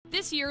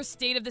This year's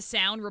State of the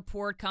Sound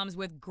report comes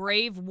with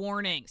grave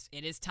warnings.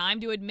 It is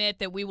time to admit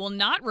that we will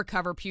not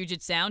recover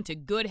Puget Sound to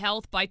good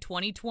health by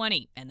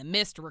 2020, and the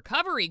missed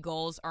recovery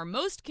goals are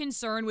most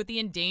concerned with the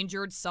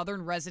endangered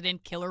southern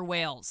resident killer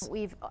whales.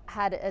 We've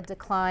had a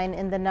decline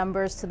in the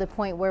numbers to the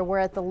point where we're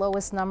at the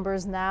lowest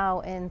numbers now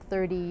in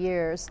 30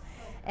 years.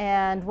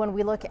 And when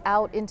we look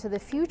out into the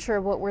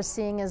future, what we're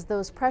seeing is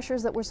those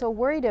pressures that we're so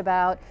worried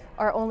about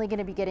are only going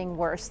to be getting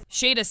worse.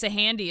 Shada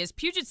Sahandi is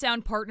Puget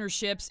Sound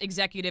Partnership's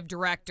executive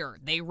director.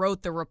 They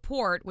wrote the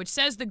report, which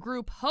says the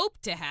group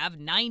hoped to have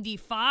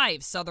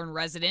 95 southern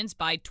residents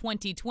by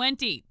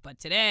 2020, but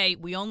today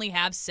we only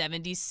have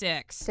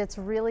 76. It's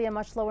really a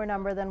much lower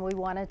number than we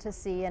wanted to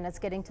see, and it's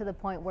getting to the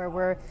point where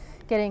we're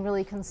getting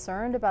really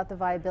concerned about the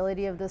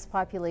viability of this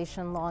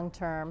population long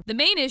term. The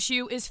main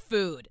issue is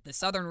food. The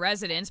southern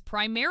residents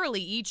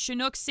primarily eat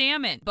Chinook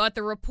salmon, but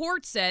the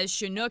report says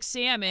Chinook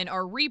salmon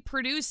are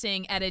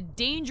reproducing at a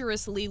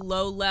dangerously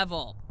low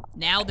level.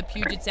 Now the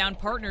Puget Sound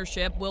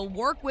Partnership will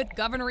work with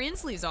Governor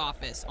Inslee's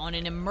office on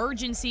an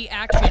emergency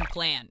action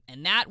plan,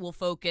 and that will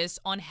focus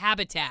on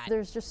habitat.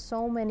 There's just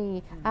so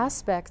many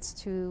aspects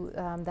to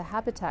the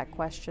habitat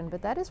question,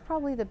 but that is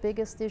probably the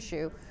biggest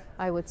issue,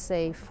 I would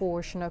say,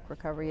 for Chinook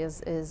recovery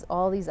is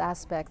all these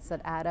aspects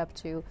that add up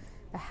to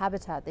a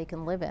habitat they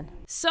can live in.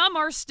 Some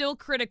are still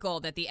critical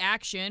that the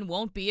action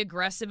won't be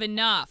aggressive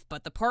enough,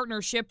 but the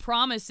partnership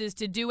promises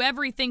to do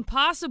everything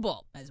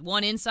possible. As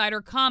one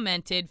insider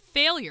commented,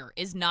 failure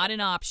is not an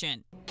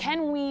option.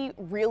 Can we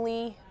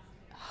really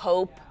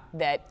hope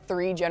that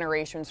 3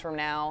 generations from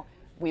now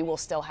we will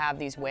still have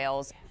these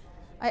whales?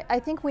 I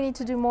think we need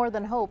to do more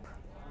than hope.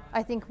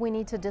 I think we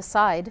need to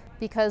decide,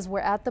 because we're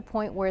at the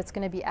point where it's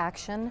going to be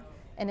action,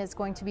 and it's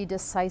going to be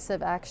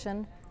decisive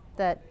action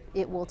that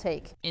it will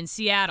take. In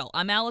Seattle,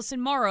 I'm Alison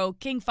Morrow,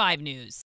 King 5 News.